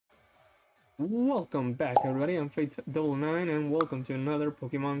Welcome back, everybody. I'm Fate99 and welcome to another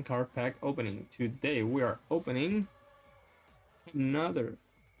Pokemon card pack opening. Today we are opening another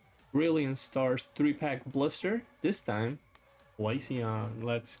Brilliant Stars 3-pack Blister. This time, Glaceon.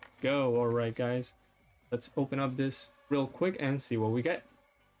 Let's go. Alright, guys. Let's open up this real quick and see what we get.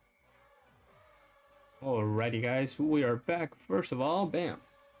 Alrighty, guys. We are back. First of all, bam.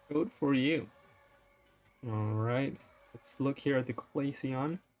 Code for you. Alright. Let's look here at the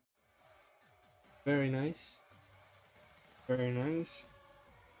Glaceon. Very nice. Very nice.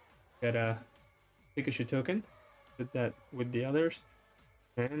 Get a Pikachu token. Put that with the others.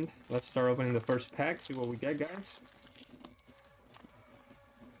 And let's start opening the first pack. See what we get, guys.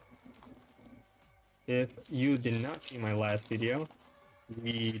 If you did not see my last video,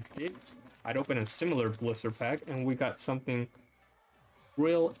 I'd open a similar blister pack and we got something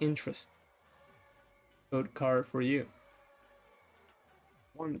real interesting. Code card for you.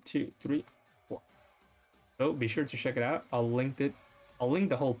 1, 2, 3, 4. So be sure to check it out. I'll link the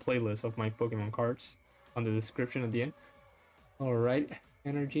whole playlist of my Pokemon cards on the description at the end. Alright,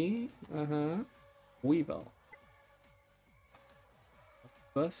 energy, Weavile,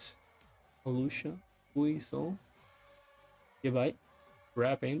 Bus, Alusha, Weasel, Gibite,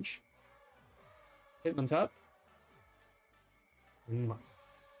 Rapinch, Hitmontop, and Mine.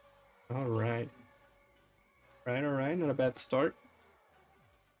 Alright. Alright, not a bad start.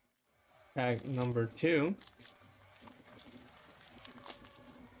 Pack number 2.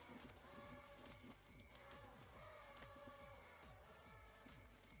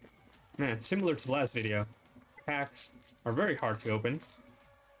 Man, similar to the last video, packs are very hard to open.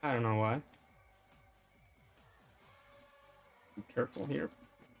 I don't know why. Be careful here.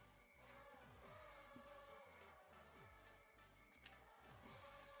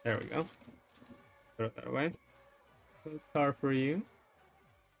 There we go. Throw that away. Good card for you.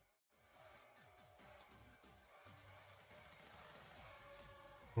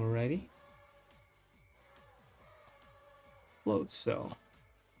 Alrighty. Float Cell.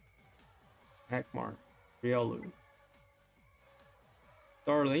 Hackmark. Riolu.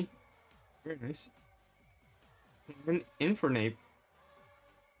 Starly. Very nice. And Infernape.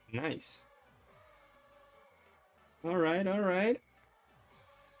 Nice. Alright.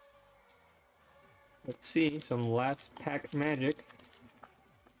 Let's see some last pack magic.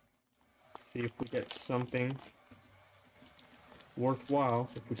 See if we get something worthwhile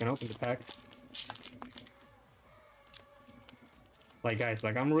if we can open the pack. Guys,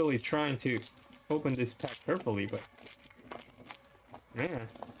 I'm really trying to open this pack carefully, but man,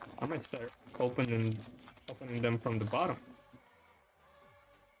 I might start opening them from the bottom.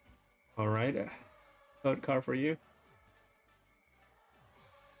 Alright, code card for you.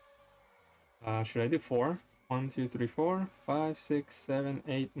 Should I do 4? 1, 2, 3, 4, 5, 6, 7,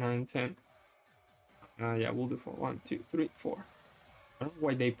 8, 9, 10. Yeah, we'll do 4. 1, 2, 3, 4. I don't know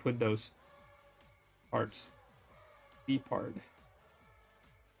why they put those parts. B part.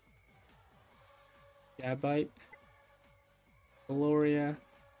 Gabite. Gloria.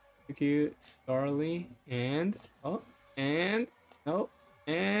 Cute. Starly. And the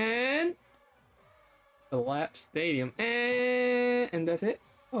Lap Stadium. And that's it.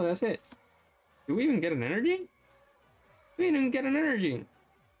 Oh, that's it. Do we even get an energy? We didn't get an energy.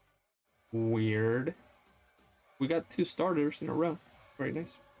 Weird. We got 2 starters in a row. Very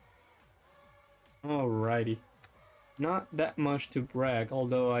nice. Alrighty. Not that much to brag,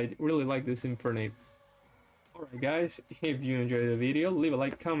 although I really like this Infernape. Alright guys, if you enjoyed the video, leave a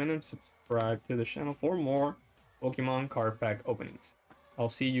like, comment, and subscribe to the channel for more Pokemon card pack openings. I'll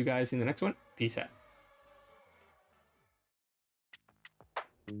see you guys in the next one. Peace out.